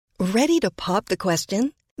Ready to pop the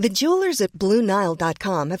question? The jewelers at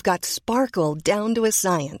BlueNile.com have got sparkle down to a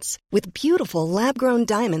science with beautiful lab-grown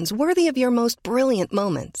diamonds worthy of your most brilliant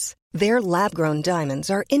moments. Their lab-grown diamonds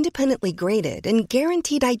are independently graded and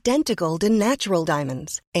guaranteed identical to natural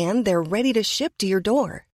diamonds, and they're ready to ship to your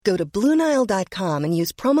door. Go to BlueNile.com and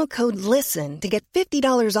use promo code LISTEN to get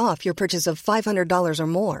 $50 off your purchase of $500 or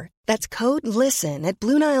more. That's code LISTEN at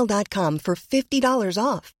BlueNile.com for $50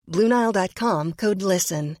 off. BlueNile.com, code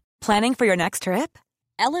LISTEN. Planning for your next trip?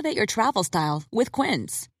 Elevate your travel style with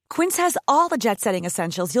Quince. Quince has all the jet-setting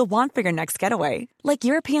essentials you'll want for your next getaway, like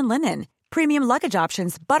European linen, premium luggage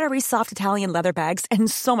options, buttery soft Italian leather bags,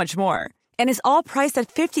 and so much more. And is all priced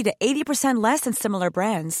at 50 to 80% less than similar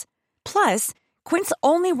brands. Plus, Quince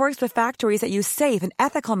only works with factories that use safe and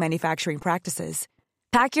ethical manufacturing practices.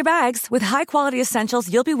 Pack your bags with high-quality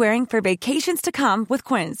essentials you'll be wearing for vacations to come with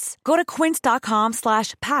Quince. Go to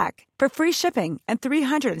quince.com/pack for free shipping and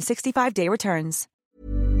 365-day returns.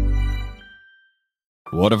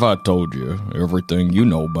 What if I told you everything you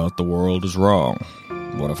know about the world is wrong?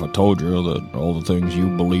 What if I told you that all the things you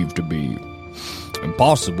believe to be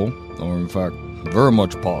impossible are in fact very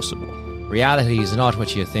much possible? Reality is not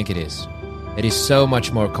what you think it is. It is so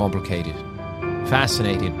much more complicated,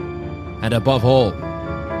 fascinating, and above all,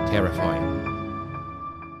 terrifying.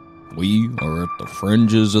 We are at the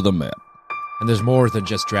fringes of the map. And there's more than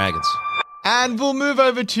just dragons. And we'll move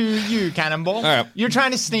over to you, Cannonball. All right. You're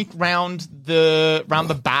trying to sneak round the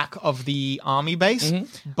back of the army base,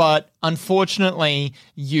 but unfortunately,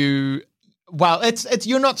 you're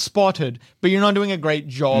not spotted, but you're not doing a great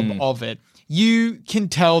job of it. You can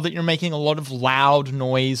tell that you're making a lot of loud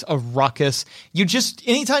noise, a ruckus.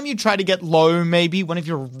 Anytime you try to get low, maybe one of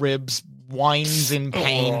your ribs whines in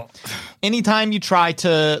pain. Anytime you try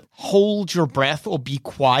to hold your breath or be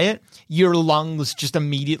quiet, your lungs just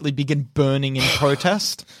immediately begin burning in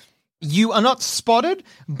protest. You are not spotted,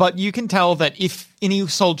 but you can tell that if any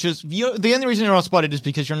soldiers... the only reason you're not spotted is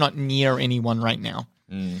because you're not near anyone right now.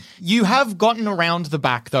 You have gotten around the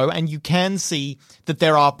back, though, and you can see that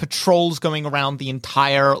there are patrols going around the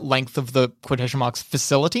entire length of the quotation marks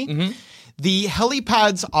facility. The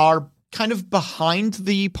helipads are kind of behind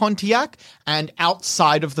the Pontiac and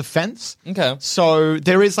outside of the fence. Okay. So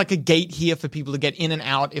there is like a gate here for people to get in and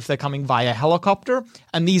out if they're coming via helicopter.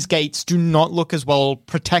 And these gates do not look as well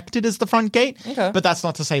protected as the front gate. Okay. But that's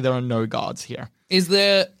not to say there are no guards here. Is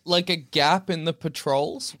there like a gap in the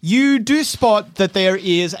patrols? You do spot that there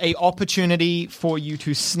is a opportunity for you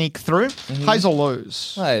to sneak through. Highs or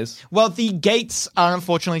lows? Highs. Well, the gates are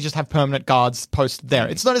unfortunately just have permanent guards posted there.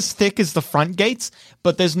 It's not as thick as the front gates,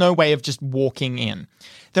 but there's no way of just walking in.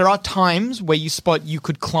 There are times where you spot you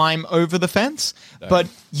could climb over the fence, but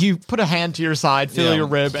you put a hand to your side, feel your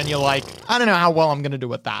rib, and you're like, I don't know how well I'm going to do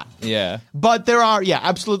with that. Yeah. But there are,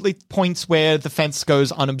 absolutely points where the fence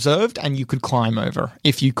goes unobserved and you could climb over,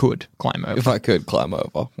 if you could climb over. If I could climb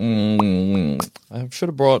over. I should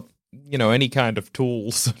have brought, any kind of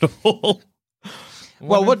tools at all.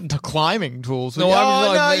 Well, what climbing tools? No,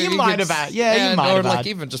 you might have had. Yeah, you might have had. Or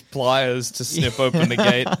even just pliers to snip open the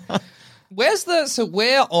gate.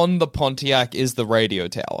 Where on the Pontiac is the radio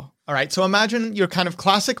tower? All right, so imagine your kind of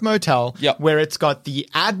classic motel Yep. where it's got the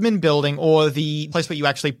admin building or the place where you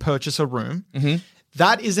actually purchase a room.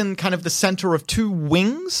 That is in kind of the center of two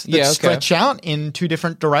wings that stretch out in two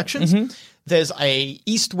different directions. There's a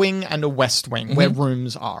east wing and a west wing where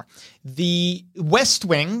rooms are. The west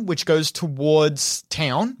wing, which goes towards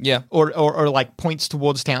town, or like points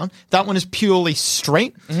towards town, that one is purely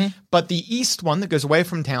straight. But the east one that goes away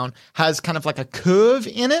from town has kind of like a curve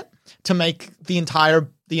in it to make the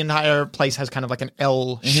entire place has kind of like an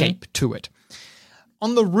L shape to it.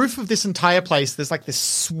 On the roof of this entire place, there's like this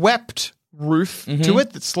swept roof to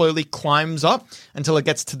it that slowly climbs up until it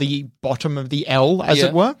gets to the bottom of the L, as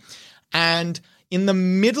it were. And in the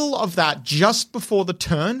middle of that, just before the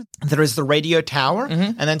turn, there is the radio tower.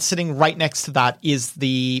 And then sitting right next to that is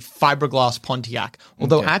the fiberglass Pontiac.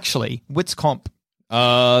 Although actually, what's comp?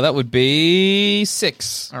 That would be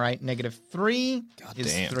 6. All right, -3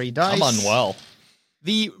 is 3 dice. I'm unwell.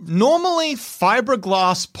 The normally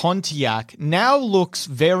fiberglass Pontiac now looks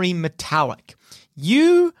very metallic.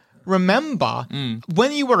 You remember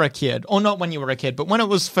when you were a kid, or not when you were a kid, but when it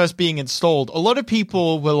was first being installed, a lot of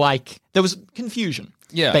people were like, there was confusion,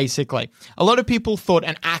 basically. A lot of people thought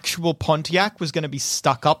an actual Pontiac was going to be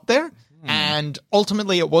stuck up there, and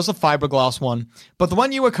ultimately it was a fiberglass one. But the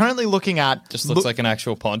one you were currently looking at Just looks like an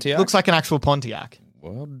actual Pontiac? looks like an actual Pontiac.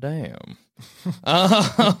 Well, damn.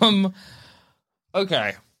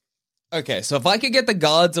 Okay, so if I could get the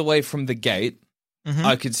guards away from the gate,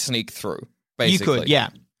 I could sneak through, basically. You could, yeah.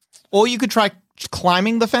 Or you could try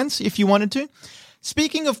climbing the fence if you wanted to.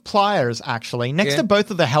 Speaking of pliers, actually, next to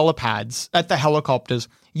both of the helipads at the helicopters,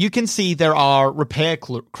 you can see there are repair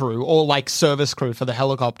crew or like service crew for the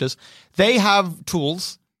helicopters. They have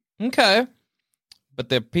tools. Okay. But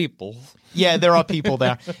they're people. Yeah, there are people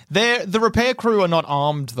there. The repair crew are not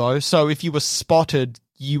armed, though, so if you were spotted,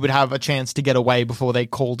 you would have a chance to get away before they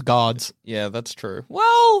called guards. Yeah, that's true.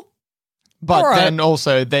 Well... But then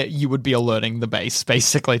also that you would be alerting the base,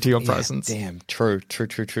 basically, to your presence. Damn, true.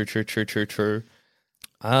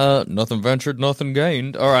 Nothing ventured, nothing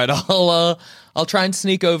gained. All right, I'll try and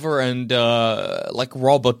sneak over and like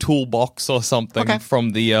rob a toolbox or something from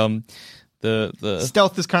the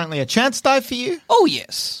Stealth is currently a chance die for you. Oh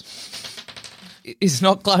yes. Is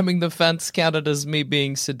not climbing the fence counted as me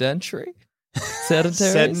being sedentary?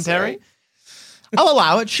 Sedentary? I'll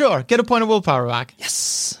allow it, sure. Get a point of willpower back.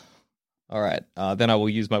 Yes. All right, then I will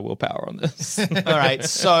use my willpower on this. All right,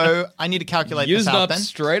 so I need to calculate Used this out up then.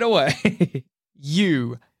 straight away.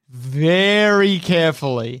 You very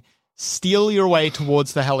carefully steal your way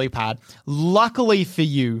towards the helipad. Luckily for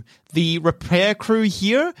you, the repair crew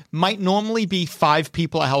here might normally be 5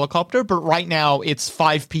 people a helicopter, but right now it's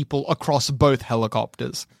 5 people across both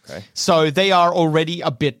helicopters. Okay. So they are already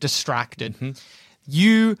a bit distracted. Mm-hmm.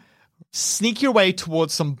 You sneak your way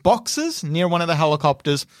towards some boxes near one of the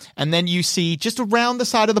helicopters, and then you see just around the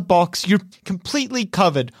side of the box, you're completely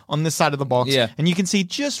covered on this side of the box, and you can see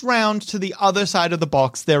just round to the other side of the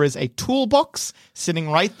box, there is a toolbox sitting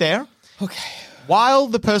right there. Okay. While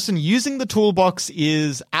the person using the toolbox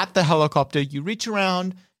is at the helicopter, you reach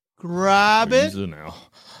around, grab it,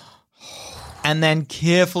 and then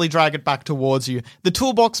carefully drag it back towards you. The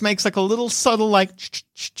toolbox makes like a little subtle like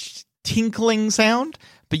tinkling sound,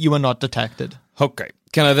 but you are not detected. Okay.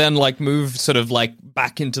 Can I then like move sort of like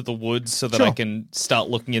back into the woods so that I can start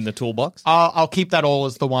looking in the toolbox? I'll keep that all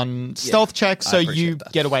as the one stealth check, so you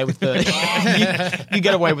get away with the you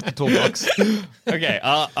get away with the toolbox. Okay.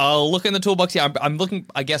 I'll look in the toolbox. Yeah, I'm looking,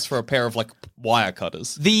 I guess, for a pair of like wire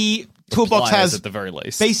cutters. The toolbox has at the very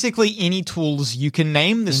least basically any tools you can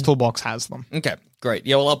name. This toolbox has them. Okay, great.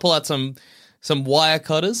 Yeah, well, I'll pull out some wire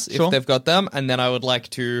cutters if they've got them, and then I would like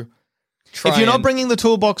to. If you're not bringing the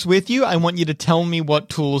toolbox with you, I want you to tell me what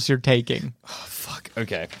tools you're taking. Oh, fuck.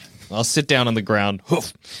 Okay. I'll sit down on the ground,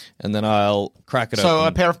 and then I'll crack it open. So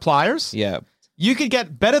a pair of pliers? Yeah. You could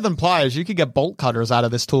get better than pliers. You could get bolt cutters out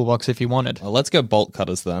of this toolbox if you wanted. Well, let's go bolt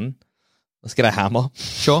cutters then. Let's get a hammer.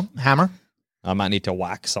 Sure. Hammer. I might need to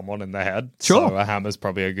whack someone in the head. Sure. So a hammer's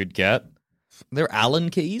probably a good get. They're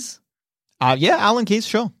Allen keys? Yeah, Allen keys,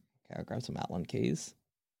 sure. Okay, I'll grab some Allen keys.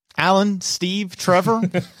 Alan, Steve, Trevor.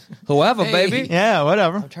 Whoever, baby. Yeah,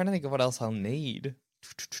 whatever. I'm trying to think of what else I'll need.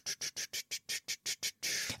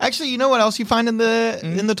 Actually, you know what else you find in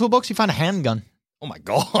the toolbox? You find a handgun. Oh my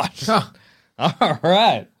gosh. All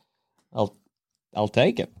right. I'll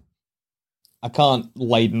take it. I can't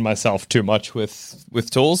laden myself too much with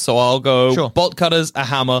tools, so I'll go bolt cutters, a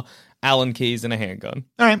hammer, Allen keys, and a handgun.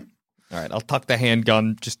 All right. All right, I'll tuck the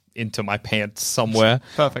handgun just into my pants somewhere.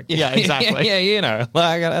 Perfect. Yeah, exactly. Yeah, you know,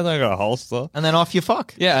 I don't got a holster. And then off you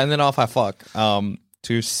fuck. Yeah, and then off I fuck.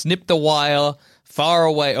 To snip the wire far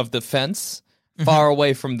away of the fence, far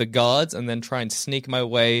away from the guards, and then try and sneak my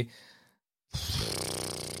way.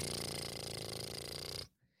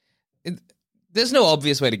 There's no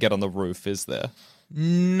obvious way to get on the roof, is there?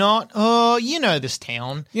 Not, oh, you know this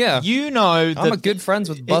town. Yeah. You know that I'm a good friends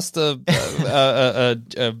with Buster,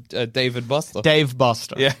 David Buster. Dave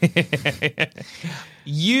Buster. Yeah.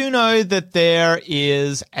 You know that there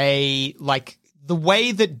is the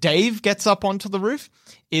way that Dave gets up onto the roof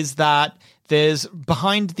is that there's,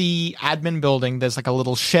 behind the admin building, there's like a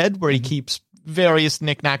little shed where he keeps various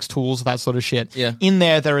knickknacks, tools, that sort of shit. Yeah. In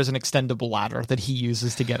there is an extendable ladder that he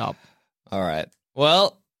uses to get up. All right.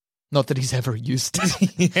 Well. Not that he's ever used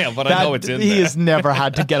it. Yeah, but I know it's in there. He has never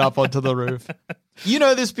had to get up onto the roof. You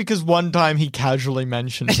know this because one time he casually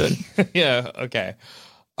mentioned it. Yeah, okay.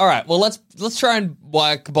 All right, well, let's try and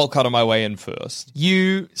bolt cutter my way in first.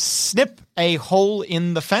 You snip a hole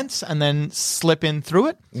in the fence and then slip in through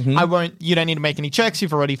it. Mm-hmm. You don't need to make any checks.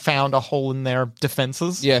 You've already found a hole in their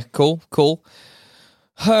defenses. Yeah, cool.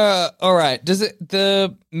 All right, does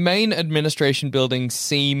the main administration building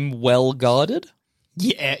seem well guarded?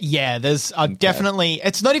 Yeah, there's definitely,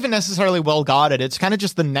 it's not even necessarily well guarded. It's kind of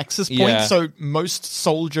just the nexus point. Yeah. So most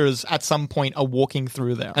soldiers at some point are walking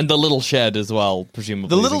through there. And the little shed as well,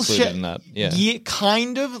 presumably. The little is included shed, in that. Yeah,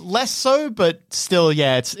 kind of less so, but still,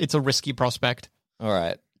 yeah, it's a risky prospect. All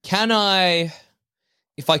right.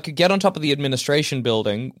 If I could get on top of the administration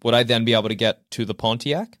building, would I then be able to get to the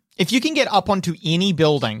Pontiac? If you can get up onto any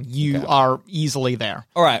building, you are easily there.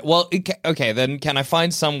 All right. Well, okay. Then can I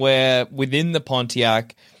find somewhere within the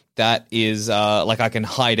Pontiac that is like I can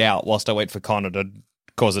hide out whilst I wait for Connor to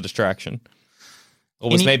cause a distraction? Or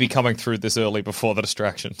was maybe coming through this early before the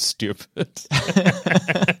distraction stupid?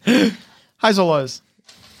 Highs or lows?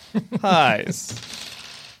 Highs.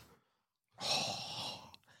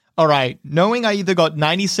 All right. Knowing I either got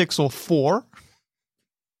 96 or 4,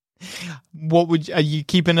 are you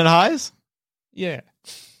keeping it highs? Yeah.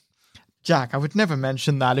 Jack, I would never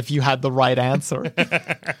mention that if you had the right answer. No,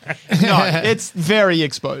 it's very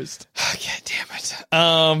exposed. Okay, damn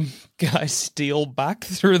it. Can I steal back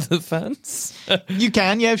through the fence? You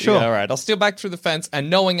can, yeah, sure. Yeah, all right. I'll steal back through the fence, and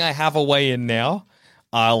knowing I have a way in now,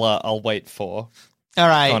 I'll wait for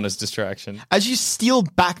Connor's distraction. As you steal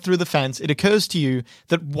back through the fence, it occurs to you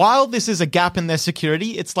that while this is a gap in their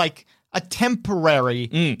security, it's like a temporary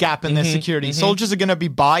gap in their security. Soldiers are going to be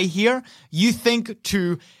by here. You think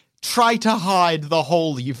to try to hide the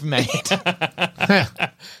hole you've made.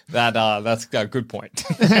 That's a good point.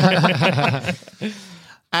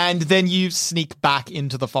 And then you sneak back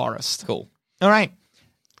into the forest. Cool. All right.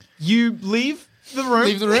 You leave the room.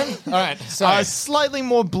 Leave the room? All right. So slightly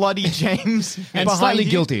more bloody James and slightly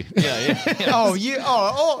guilty. Yeah. I'm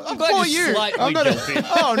glad poor you're you. slightly guilty.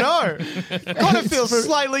 Oh, no. Connor feels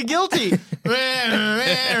slightly guilty.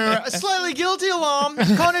 Slightly guilty alarm.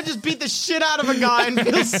 Connor just beat the shit out of a guy and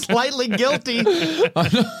feels slightly guilty.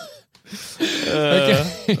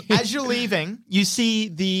 As you're leaving, you see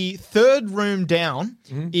the third room down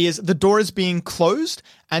is the door is being closed,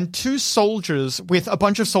 and 2 soldiers with a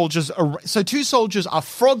bunch of soldiers. So 2 soldiers are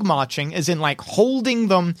frog marching, as in like holding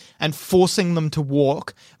them and forcing them to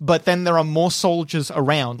walk. But then there are more soldiers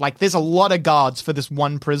around. Like there's a lot of guards for this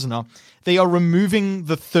one prisoner. They are removing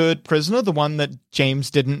the third prisoner, the one that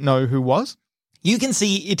James didn't know who was. You can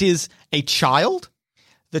see it is a child.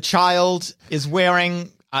 The child is wearing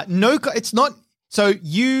it's not. So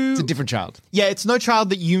it's a different child. Yeah, it's no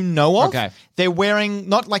child that you know of. Okay. They're wearing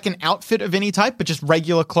not like an outfit of any type, but just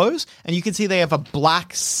regular clothes. And you can see they have a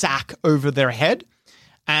black sack over their head.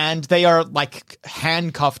 And they are like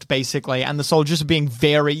handcuffed basically. And the soldiers are being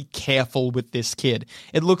very careful with this kid.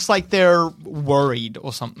 It looks like they're worried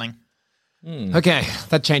or something. Okay,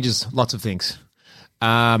 that changes lots of things.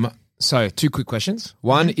 So 2 quick questions.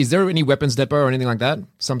 One, is there any weapons depot or anything like that?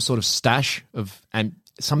 Some sort of stash of and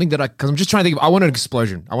something that because I'm just trying to think of, I want an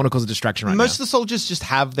explosion. I want to cause a distraction right now. Most of the soldiers just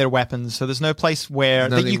have their weapons, so there's no place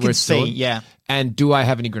that you can see. Yeah. And do I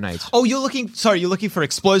have any grenades? Oh, you're looking for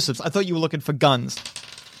explosives. I thought you were looking for guns.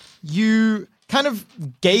 You kind of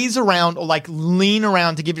gaze around or like lean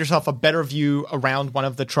around to give yourself a better view around one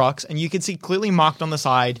of the trucks, and you can see clearly marked on the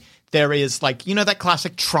side there is like, you know, that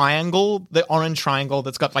classic triangle, the orange triangle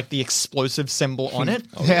that's got like the explosive symbol on it.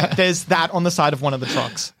 Yeah. There's that on the side of one of the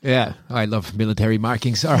trucks. Yeah, I love military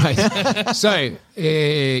markings. All right. So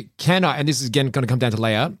can I, and this is again going to come down to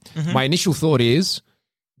layout. My initial thought is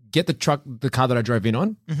get the car that I drove in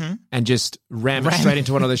on and just ram it straight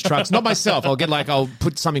into one of those trucks. Not myself. I'll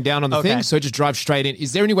put soming down on the thing. So just drive straight in.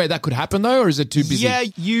 Is there any way that could happen though? Or is it too busy? Yeah,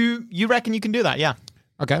 you reckon you can do that. Yeah.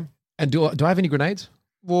 Okay. And do I have any grenades?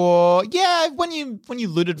 Well, yeah, when you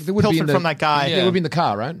looted, pilfered from that guy. Yeah. It would be in the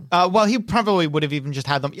car, right? Well, he probably would have even just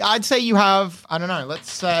had them. I'd say you have, I don't know,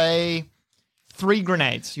 let's say 3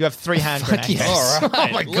 grenades. You have 3 hand grenades. Yes. All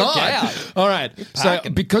right. Oh, my God. All right. So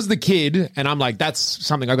because the kid, and I'm like, that's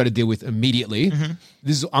something I got to deal with immediately.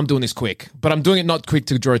 I'm doing this quick. But I'm doing it not quick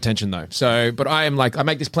to draw attention, though. So, but I am like, I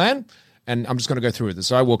make this plan, and I'm just going to go through with it.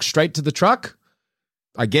 So I walk straight to the truck.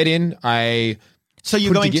 I get in. So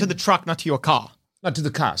you're going to the truck, not to your car? Not to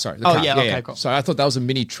the car, sorry. The car. Yeah, okay, cool. So I thought that was a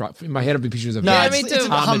mini truck. In my head, I've been pictures of it's a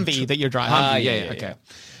Humvee that you're driving. Okay.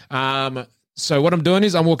 So what I'm doing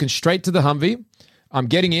is I'm walking straight to the Humvee. I'm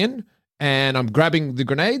getting in, and I'm grabbing the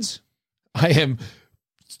grenades. I am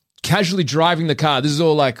casually driving the car. This is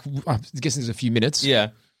all like, I'm guessing there's a few minutes. Yeah.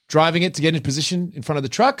 Driving it to get in position in front of the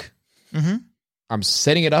truck. I'm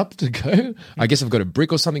setting it up to go. I guess I've got a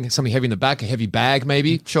brick or something heavy in the back, a heavy bag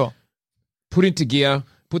maybe. Sure. Put into gear,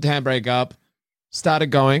 put the handbrake up. Started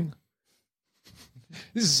going.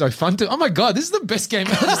 This is so fun oh my God, this is the best game.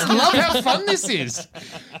 I just love how fun this is.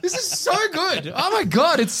 This is so good. Oh my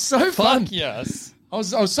God, it's so fun. Yes. I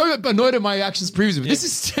was so annoyed at my actions previously. But this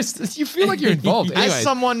is just, you feel like you're involved. Anyways. As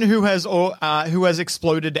someone who has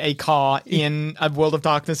exploded a car in a World of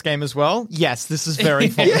Darkness game as well, yes, this is very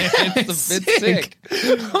fun. It's a bit sick.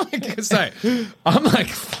 Oh my God, so I'm like,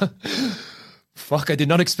 fuck, I did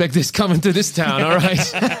not expect this coming to this town, all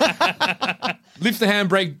right? Lift the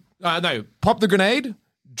handbrake, pop the grenade,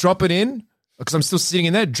 drop it in, because I'm still sitting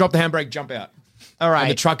in there, drop the handbrake, jump out. All right.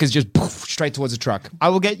 And the truck is just poof, straight towards the truck. I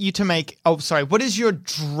will get you to make... Oh, sorry. What is your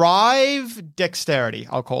drive dexterity?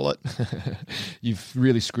 I'll call it. You've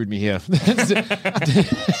really screwed me here. The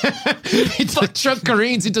truck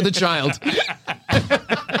careens into the child.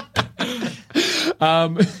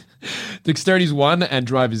 Dexterity is 1 and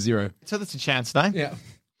drive is 0. So that's a chance, no? Yeah.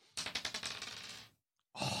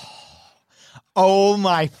 Oh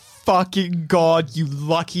my fucking God, you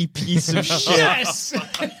lucky piece of shit. Yes!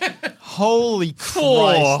 Holy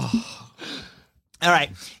Christ. All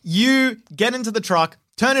right. You get into the truck,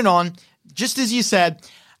 turn it on, just as you said,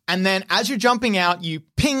 and then as you're jumping out, you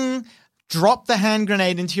ping, drop the hand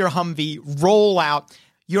grenade into your Humvee, roll out.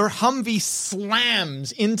 Your Humvee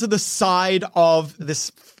slams into the side of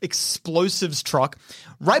this explosives truck.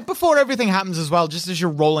 Right before everything happens as well, just as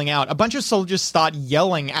you're rolling out, a bunch of soldiers start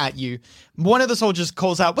yelling at you. One of the soldiers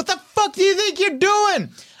calls out, "What the fuck do you think you're doing?"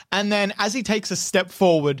 And then as he takes a step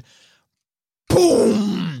forward,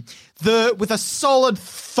 boom! With a solid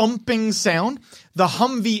thumping sound, the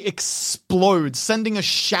Humvee explodes, sending a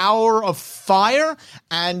shower of fire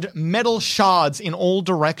and metal shards in all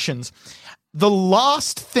directions. The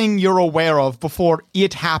last thing you're aware of before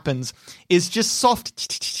it happens is just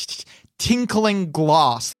soft tinkling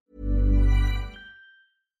glass.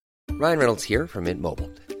 Ryan Reynolds here from Mint Mobile.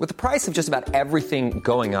 With the price of just about everything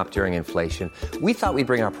going up during inflation, we thought we'd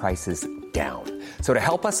bring our prices down. So to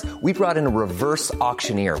help us, we brought in a reverse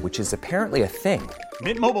auctioneer, which is apparently a thing.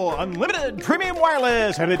 Mint Mobile Unlimited Premium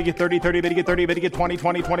Wireless. How to get 30, 30, bit to get 30, bit to get 20,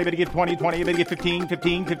 20, 20, bit to get 20, 20, bit to get 15,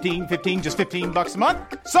 15, 15, 15, just $15 a month?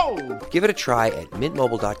 Sold! Give it a try at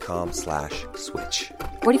mintmobile.com/switch.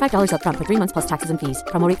 $45 up front for 3 months plus taxes and fees.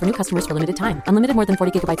 Promo rate for new customers for limited time. Unlimited more than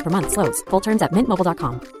 40 gigabytes per month. Slows full terms at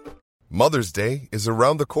mintmobile.com. Mother's Day is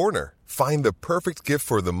around the corner. Find the perfect gift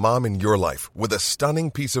for the mom in your life with a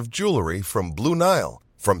stunning piece of jewelry from Blue Nile.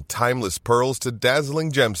 From timeless pearls to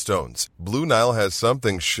dazzling gemstones, Blue Nile has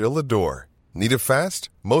something she'll adore. Need it fast?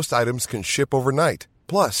 Most items can ship overnight.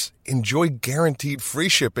 Plus, enjoy guaranteed free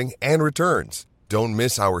shipping and returns. Don't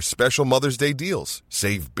miss our special Mother's Day deals.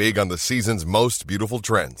 Save big on the season's most beautiful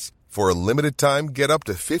trends. For a limited time, get up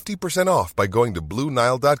to 50% off by going to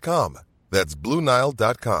BlueNile.com. That's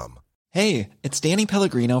BlueNile.com. Hey, it's Danny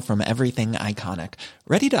Pellegrino from Everything Iconic.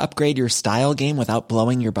 Ready to upgrade your style game without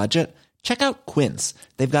blowing your budget? Check out Quince.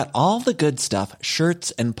 They've got all the good stuff,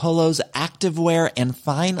 shirts and polos, activewear, and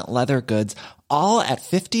fine leather goods, all at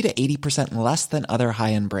 50 to 80% less than other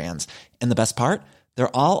high-end brands. And the best part?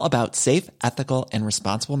 They're all about safe, ethical, and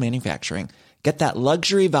responsible manufacturing. Get that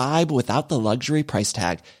luxury vibe without the luxury price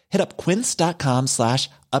tag. Hit up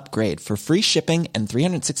quince.com/upgrade for free shipping and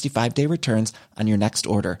 365-day returns on your next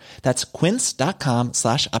order. That's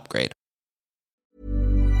quince.com/upgrade.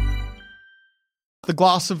 The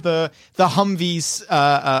glass of the Humvee's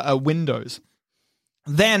windows.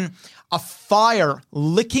 Then a fire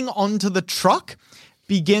licking onto the truck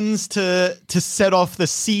begins to set off the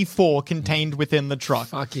C4 contained within the truck.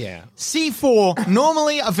 Fuck yeah. C4,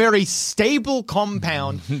 normally a very stable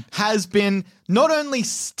compound, has been not only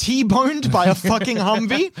T-boned by a fucking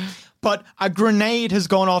Humvee, but a grenade has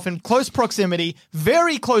gone off in close proximity,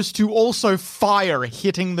 very close to also fire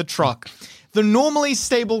hitting the truck. The normally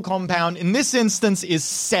stable compound in this instance is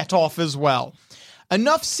set off as well.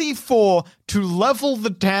 Enough C4 to level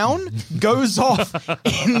the town goes off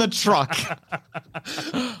in the truck.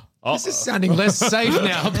 This is sounding less safe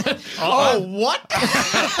now. Oh, what?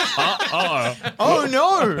 Oh,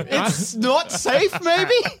 no. It's not safe,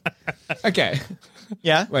 maybe? Okay.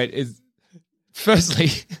 Yeah? Wait,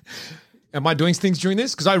 firstly, am I doing things during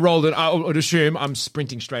this? Because I rolled it. I would assume I'm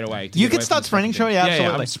sprinting straight away. You can start sprinting, sure. Yeah, absolutely.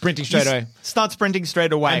 Yeah, I'm sprinting straight away. Start sprinting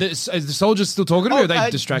straight away. And is the soldiers still talking to me, or are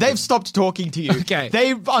they distracted? They've stopped talking to you. Okay.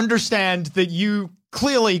 They understand that you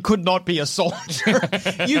clearly could not be a soldier.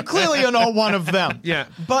 You clearly are not one of them. Yeah.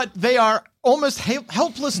 But they are almost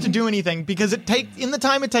helpless to do anything because in the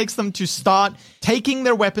time it takes them to start taking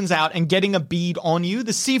their weapons out and getting a bead on you,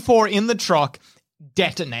 the C4 in the truck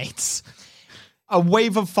detonates. A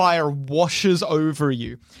wave of fire washes over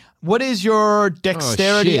you. What is your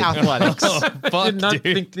dexterity athletics? I did not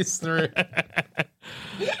think this through.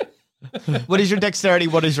 What is your dexterity?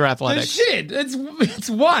 What is your athletics? Shit, it's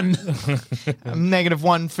 1.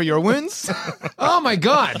 -1 for your wounds. Oh my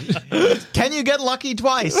God. Can you get lucky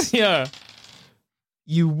twice? Yeah.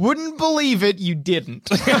 You wouldn't believe it, you didn't.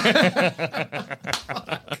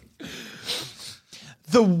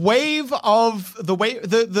 The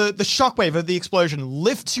shockwave of the explosion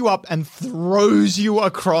lifts you up and throws you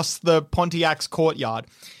across the Pontiac's courtyard.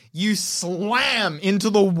 you slam into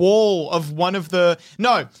the wall of one of the...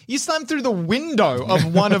 No, you slam through the window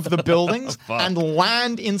of one of the buildings and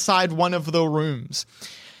land inside one of the rooms.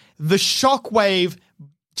 The shockwave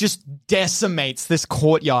just decimates this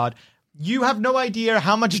courtyard. You have no idea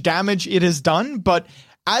how much damage it has done, but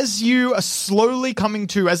as you are slowly coming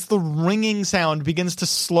to, as the ringing sound begins to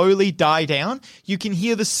slowly die down, you can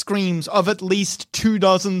hear the screams of at least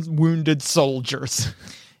 24 wounded soldiers.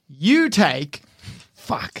 You take...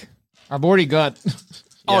 Fuck. I've already got...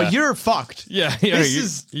 Oh, you're fucked. Yeah, You're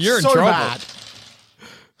in so trouble. bad.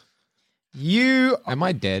 Am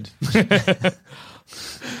I dead?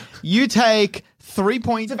 You take 3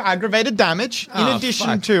 points of aggravated damage in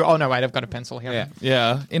addition to... Oh, no, wait, I've got a pencil here.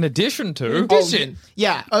 Yeah. In addition to...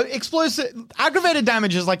 Yeah, explosive... Aggravated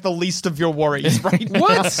damage is like the least of your worries right now.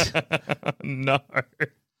 What? No.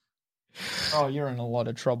 Oh, you're in a lot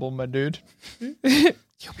of trouble, my dude. You'll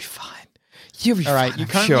be fine. You'll be All right, fine. you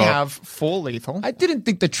currently have 4 lethal. I didn't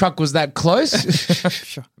think the truck was that close.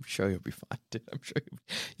 I'm sure you'll be fine, dude. I'm sure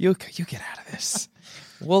you'll get out of this.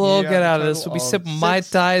 We'll all get out of this. We'll be sipping Mai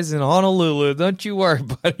Tais in Honolulu. Don't you worry,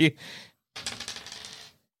 buddy.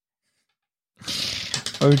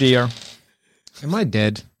 Oh, dear. Am I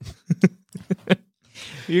dead?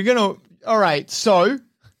 You're going to... All right, so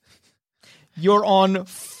you're on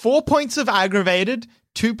 4 points of aggravated,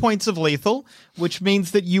 2 points of lethal, which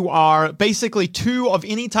means that you are basically 2 of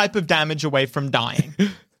any type of damage away from dying.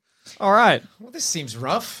 All right. Well, this seems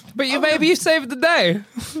rough. But maybe you saved the day.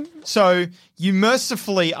 So you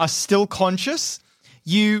mercifully are still conscious.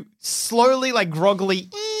 You slowly, like groggily,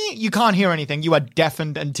 you can't hear anything. You are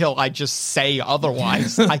deafened until I just say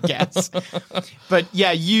otherwise, I guess. But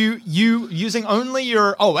yeah, you using only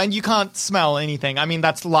your... Oh, and you can't smell anything. I mean,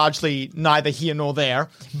 that's largely neither here nor there.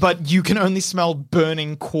 But you can only smell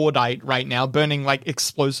burning cordite right now, burning like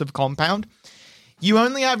explosive compound. You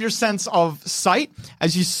only have your sense of sight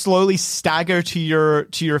as you slowly stagger to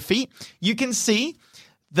your feet. You can see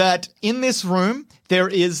that in this room there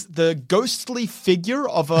is the ghostly figure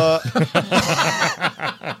of a...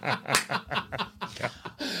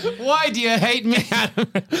 Why do you hate me, Adam?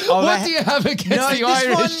 What do you have against the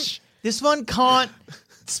Irish? This one can't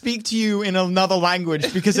speak to you in another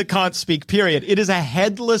language because it can't speak, period. It is a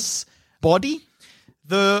headless body.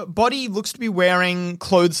 The body looks to be wearing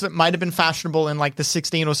clothes that might have been fashionable in like the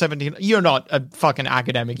 16 or 17. You're not a fucking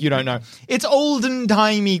academic. You don't know. It's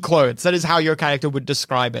olden-timey clothes. That is how your character would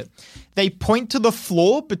describe it. They point to the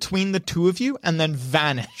floor between the two of you and then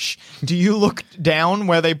vanish. Do you look down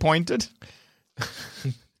where they pointed?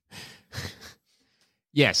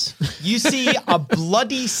 Yes. You see a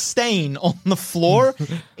bloody stain on the floor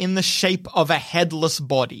in the shape of a headless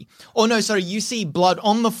body. Oh, no, sorry. You see blood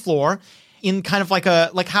on the floor in kind of like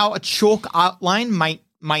how a chalk outline might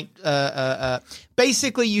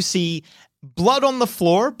basically you see blood on the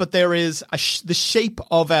floor, but there is the shape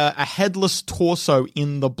of a headless torso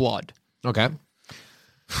in the blood. Okay.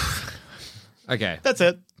 Okay. That's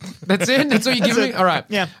it. That's it? That's all you give me? it. All right.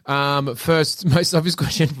 Yeah. First, most obvious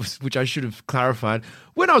question, which I should have clarified.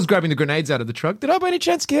 When I was grabbing the grenades out of the truck, did I by any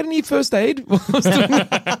chance get any first aid?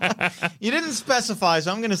 You didn't specify,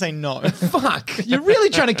 so I'm going to say no. Fuck. You're really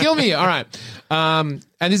trying to kill me. All right. And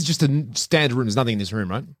this is just a standard room. There's nothing in this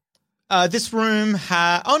room, right? This room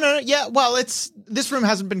this room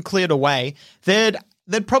hasn't been cleared away. There'd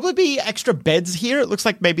probably be extra beds here. It looks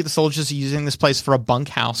like maybe the soldiers are using this place for a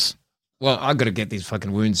bunkhouse. Well, I've got to get these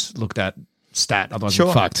fucking wounds looked at stat, otherwise Sure.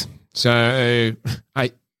 I'm fucked. So,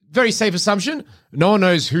 very safe assumption. No one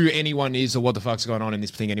knows who anyone is or what the fuck's going on in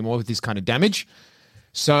this thing anymore with this kind of damage.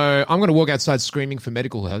 So I'm going to walk outside screaming for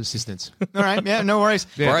medical assistance. All right, yeah, no worries.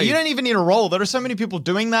 Yeah. You don't even need a roll. There are so many people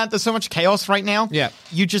doing that. There's so much chaos right now. Yeah.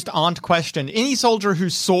 You just aren't questioned. Any soldier who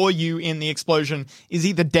saw you in the explosion is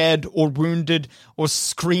either dead or wounded or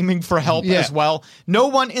screaming for help as well. No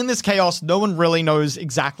one in this chaos, no one really knows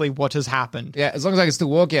exactly what has happened. Yeah, as long as I can still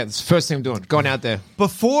walk, that's the first thing I'm doing. Going out there.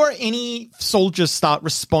 Before any soldiers start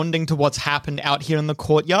responding to what's happened out here in the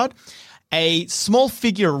courtyard, a small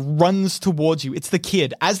figure runs towards you. It's the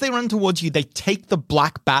kid. As they run towards you, they take the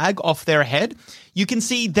black bag off their head. You can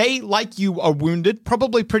see they, like you, are wounded,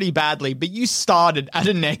 probably pretty badly, but you started at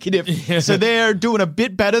a negative. So they're doing a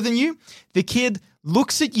bit better than you. The kid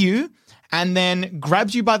looks at you and then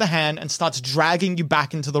grabs you by the hand and starts dragging you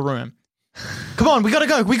back into the room. Come on, we gotta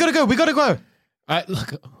go.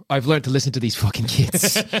 Look, I've learned to listen to these fucking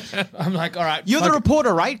kids. I'm like, all right. You're the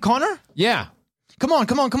reporter, right, Connor? Yeah. Come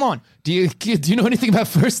on. Do you know anything about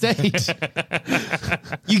first aid?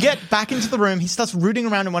 You get back into the room. He starts rooting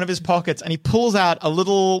around in one of his pockets and he pulls out a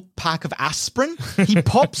little pack of aspirin. He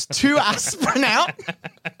pops 2 aspirin out.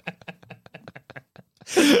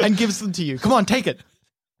 and gives them to you. Come on, take it.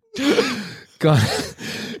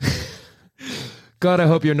 God, I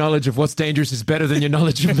hope your knowledge of what's dangerous is better than your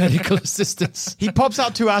knowledge of medical assistance. He pops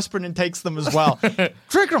out 2 aspirin and takes them as well.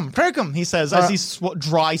 Trick him, he says, as he's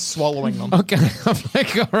dry swallowing them. Okay. I'm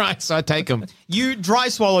like, all right, so I take them. You dry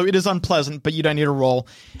swallow. It is unpleasant, but you don't need a roll.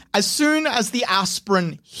 As soon as the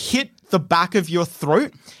aspirin hit the back of your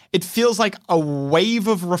throat, it feels like a wave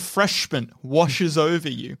of refreshment washes over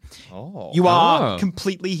you. Oh. You are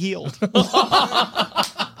completely healed.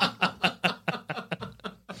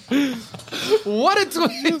 What a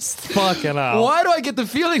twist! Fucking hell. Why do I get the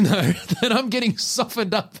feeling, though, that I'm getting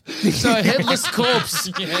softened up so a headless corpse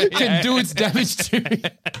can do its damage to me?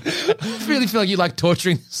 I really feel like you like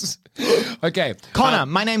torturing this. Okay. Connor,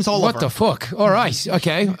 my name's Oliver. What the fuck? All right,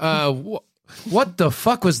 okay. What the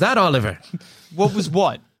fuck was that, Oliver? What was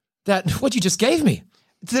what? What you just gave me.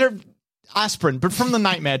 They're aspirin, but from the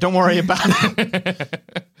nightmare. Don't worry about it.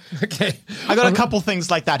 Okay. I got a couple things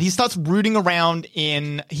like that. He starts rooting around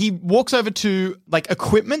he walks over to like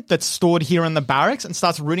equipment that's stored here in the barracks and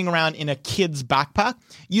starts rooting around in a kid's backpack.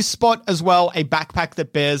 You spot as well a backpack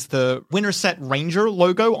that bears the Winterset Ranger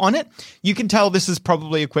logo on it. You can tell this is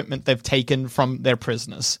probably equipment they've taken from their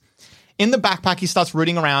prisoners. In the backpack, he starts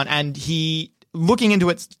rooting around and looking into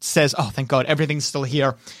it, says, oh, thank God, everything's still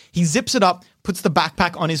here. He zips it up, puts the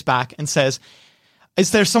backpack on his back and says,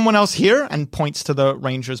 is there someone else here? And points to the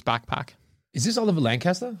Ranger's backpack. Is this Oliver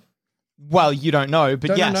Lancaster? Well, you don't know,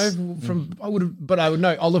 but yes. I would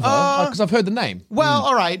know Oliver because I've heard the name. Well,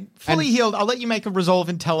 all right. Fully healed. I'll let you make a resolve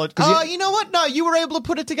intelligence. You know what? No, you were able to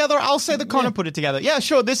put it together. I'll say that Connor put it together. Yeah,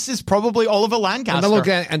 sure. This is probably Oliver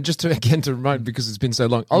Lancaster. And just to remind, because it's been so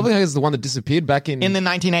long, Oliver Lancaster is the one that disappeared back in the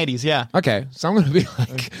 1980s. Yeah. Okay, so I'm going to be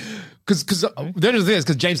like, because there's this,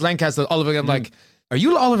 because James Lancaster, Oliver. I'm like, are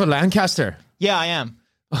you Oliver Lancaster? Yeah, I am.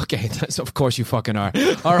 Okay, of course you fucking are.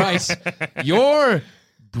 All right, your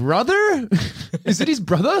brother? Is it his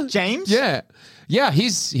brother? James? Yeah,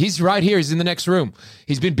 he's right here. He's in the next room.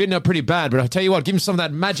 He's been bitten up pretty bad, but I'll tell you what, give him some of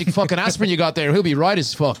that magic fucking aspirin you got there. He'll be right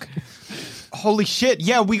as fuck. Holy shit.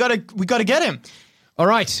 Yeah, we gotta get him. All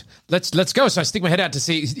right, let's go. So I stick my head out to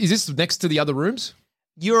see, is this next to the other rooms?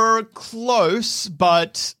 You're close,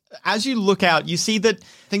 but as you look out, you see that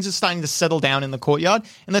things are starting to settle down in the courtyard.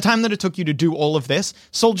 In the time that it took you to do all of this,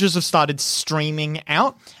 soldiers have started streaming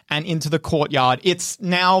out and into the courtyard. It's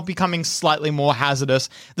now becoming slightly more hazardous.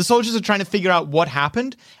 The soldiers are trying to figure out what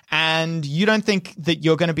happened, and you don't think that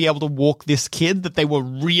you're going to be able to walk this kid that they were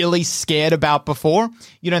really scared about before.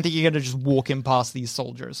 You don't think you're going to just walk him past these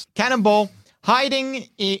soldiers. Cannonball. Hiding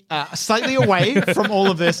slightly away from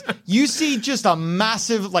all of this, you see just a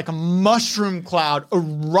massive, like a mushroom cloud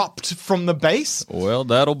erupt from the base. Well,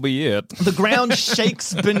 that'll be it. The ground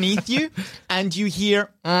shakes beneath you, and you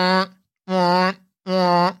hear...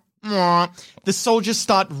 The soldiers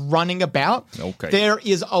start running about. Okay. There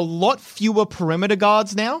is a lot fewer perimeter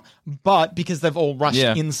guards now, but because they've all rushed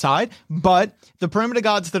inside. But the perimeter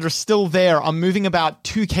guards that are still there are moving about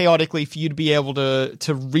too chaotically for you to be able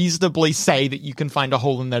to reasonably say that you can find a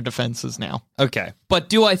hole in their defenses now. Okay. But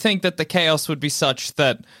do I think that the chaos would be such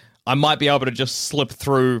that I might be able to just slip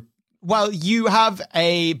through? Well, you have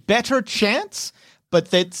a better chance,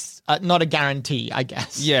 but that's not a guarantee, I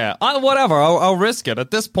guess. Yeah, whatever. I'll risk it. At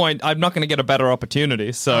this point, I'm not going to get a better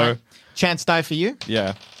opportunity, so... Chance die for you?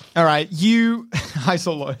 Yeah. All right, highs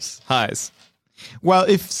or lows? Highs. Well,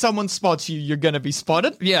 if someone spots you, you're going to be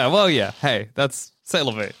spotted. Yeah, well, yeah. Hey, that's c'est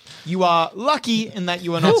la vie. You are lucky in that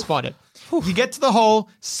you are not spotted. You get to the hole,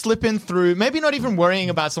 slip in through, maybe not even worrying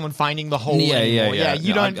about someone finding the hole anymore. Yeah,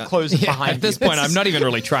 you don't close it behind you. At this point, I'm not even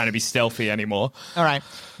really trying to be stealthy anymore. All right.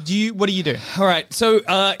 What do you do? All right. So,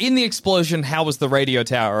 in the explosion, how was the radio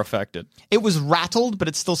tower affected? It was rattled, but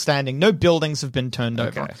it's still standing. No buildings have been turned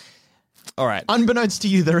over. All right. Unbeknownst to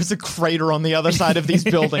you, there is a crater on the other side of these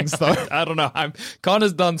buildings, though. I don't know.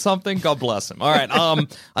 Connor's done something. God bless him. All right.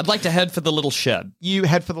 I'd like to head for the little shed. You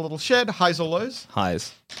head for the little shed. Highs or lows?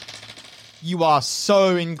 Highs. You are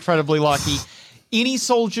so incredibly lucky. Any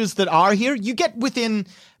soldiers that are here, you get within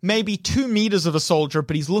maybe 2 meters of a soldier,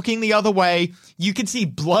 but he's looking the other way. You can see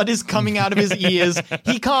blood is coming out of his ears.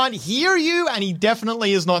 He can't hear you, and he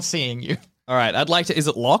definitely is not seeing you. All right. I'd like to... Is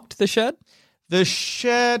it locked, the shed? The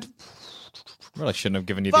shed... Really shouldn't have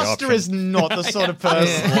given you the Buster option. is not the sort of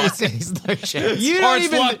person. He's no chance. You Or don't it's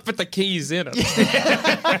even. locked, but the key's in it.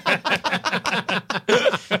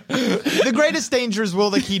 The greatest danger is will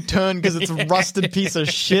the key turn because it's a rusted piece of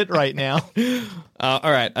shit right now.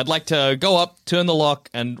 All right, I'd like to go up, turn the lock,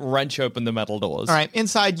 and wrench open the metal doors. All right,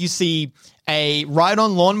 inside you see a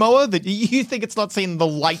ride-on lawnmower that you think it's not seen the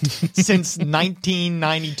light since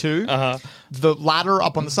 1992. The ladder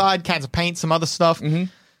up on the side, cans of paint, some other stuff. Mm-hmm.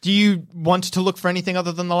 Do you want to look for anything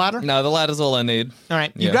other than the ladder? No, the ladder's all I need. All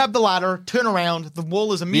right, you grab the ladder, turn around, the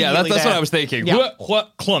wall is immediately Yeah, that's there. what I was thinking. Yeah.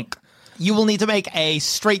 What, clunk. You will need to make a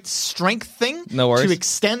straight strength thing No worries. to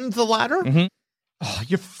extend the ladder. Mm-hmm. Oh,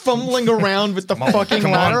 you're fumbling around with the fucking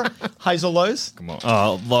ladder. Highs or lows? Come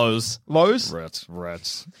on. Lows. Lows? Rats.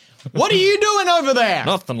 What are you doing over there?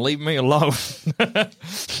 Nothing, leave me alone.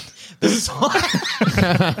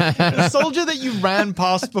 The soldier that you ran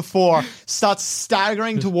past before starts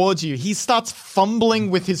staggering towards you. He starts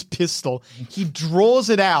fumbling with his pistol. He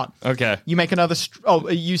draws it out. Okay. You make another...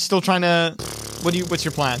 are you still trying to... What's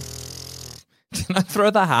your plan? Can I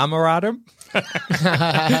throw the hammer at him?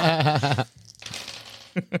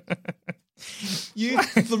 You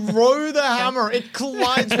throw the hammer. It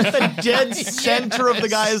collides with the dead center of the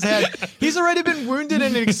guy's head. He's already been wounded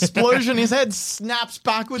in an explosion. His head snaps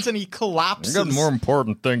backwards and he collapses. I got more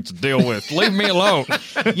important things to deal with. Leave me alone.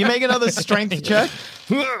 You make another strength check.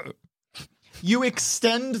 You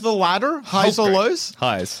extend the ladder. Highs or lows?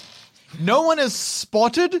 Highs. No one has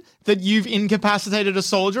spotted that you've incapacitated a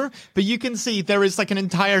soldier, but you can see there is like an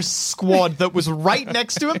entire squad that was right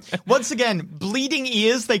next to him. Once again, bleeding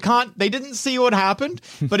ears. They didn't see what happened,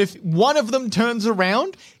 but if one of them turns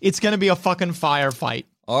around, it's going to be a fucking firefight.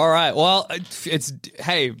 All right. Well,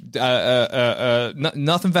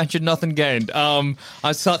 nothing ventured, nothing gained.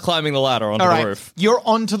 I start climbing the ladder onto the roof. You're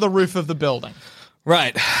onto the roof of the building.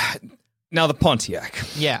 Right. Now the Pontiac.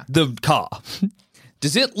 Yeah. The car.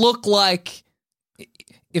 Does it look like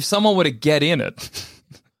if someone were to get in it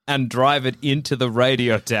and drive it into the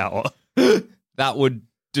radio tower, that would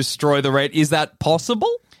destroy the radio? Is that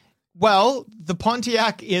possible? Well, the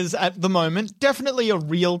Pontiac is at the moment definitely a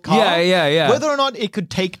real car. Yeah. Whether or not it could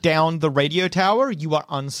take down the radio tower, you are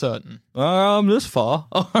uncertain. This far.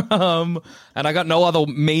 And I got no other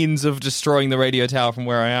means of destroying the radio tower from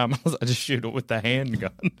where I am. I just shoot it with the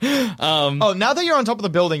handgun. Now that you're on top of the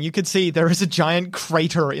building, you could see there is a giant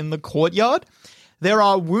crater in the courtyard. There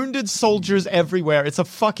are wounded soldiers everywhere. It's a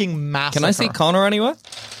fucking massacre. Can I see Connor anywhere?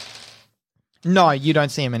 No, you don't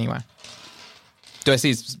see him anywhere. Do I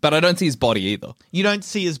see but I don't see his body either. You don't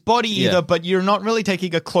see his body either, but you're not really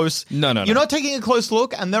taking a close... No. You're not taking a close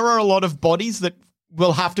look, and there are a lot of bodies that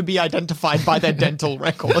will have to be identified by their dental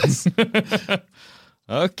records.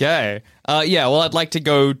 Okay. I'd like to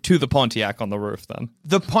go to the Pontiac on the roof then.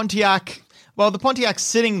 The Pontiac's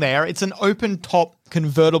sitting there. It's an open-top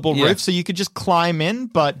convertible roof, so you could just climb in,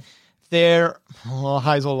 but they're...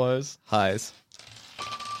 highs or lows? Highs.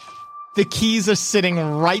 The keys are sitting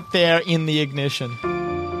right there in the ignition.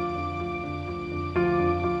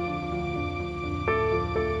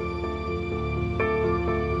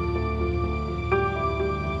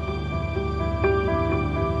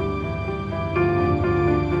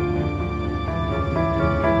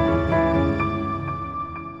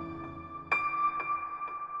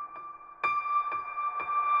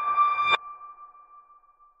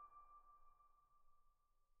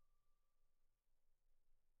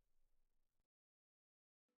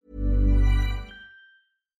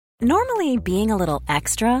 Normally, being a little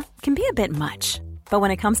extra can be a bit much, but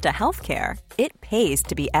when it comes to healthcare, it pays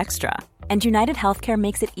to be extra. And United Healthcare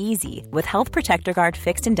makes it easy with Health Protector Guard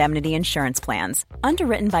fixed indemnity insurance plans.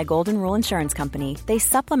 Underwritten by Golden Rule Insurance Company, they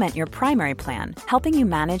supplement your primary plan, helping you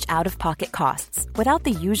manage out-of-pocket costs without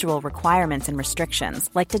the usual requirements and restrictions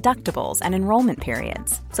like deductibles and enrollment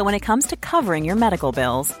periods. So when it comes to covering your medical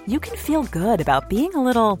bills, you can feel good about being a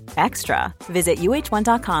little extra. Visit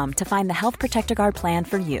UH1.com to find the Health Protector Guard plan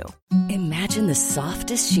for you. Imagine the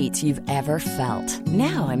softest sheets you've ever felt.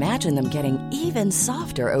 Now imagine them getting even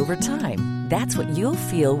softer over time. That's what you'll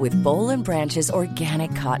feel with Boll & Branch's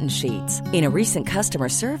organic cotton sheets. In a recent customer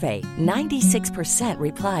survey, 96%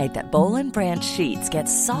 replied that Boll & Branch sheets get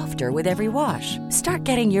softer with every wash. Start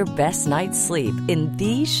getting your best night's sleep in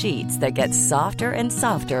these sheets that get softer and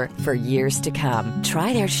softer for years to come.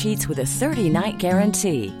 Try their sheets with a 30-night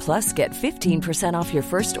guarantee. Plus, get 15% off your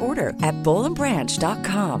first order at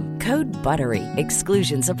bollandbranch.com. Code BUTTERY.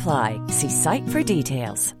 Exclusions apply. See site for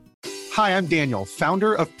details. Hi, I'm Daniel,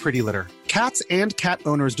 founder of Pretty Litter. Cats and cat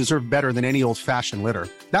owners deserve better than any old-fashioned litter.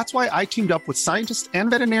 That's why I teamed up with scientists and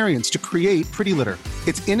veterinarians to create Pretty Litter.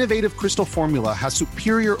 Its innovative crystal formula has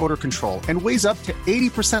superior odor control and weighs up to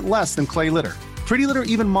 80% less than clay litter. Pretty Litter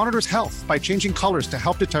even monitors health by changing colors to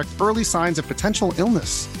help detect early signs of potential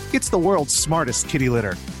illness. It's the world's smartest kitty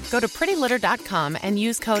litter. Go to prettylitter.com and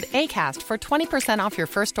use code ACAST for 20% off your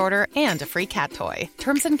first order and a free cat toy.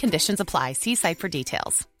 Terms and conditions apply. See site for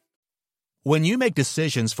details. When you make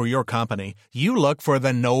decisions for your company, you look for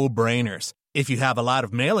the no-brainers. If you have a lot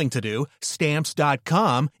of mailing to do,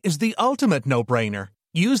 Stamps.com is the ultimate no-brainer.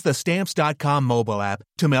 Use the Stamps.com mobile app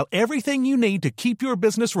to mail everything you need to keep your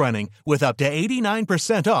business running with up to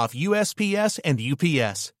 89% off USPS and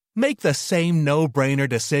UPS. Make the same no-brainer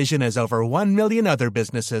decision as over 1 million other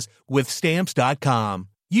businesses with Stamps.com.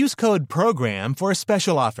 Use code PROGRAM for a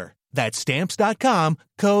special offer. That's Stamps.com,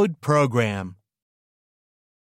 code PROGRAM.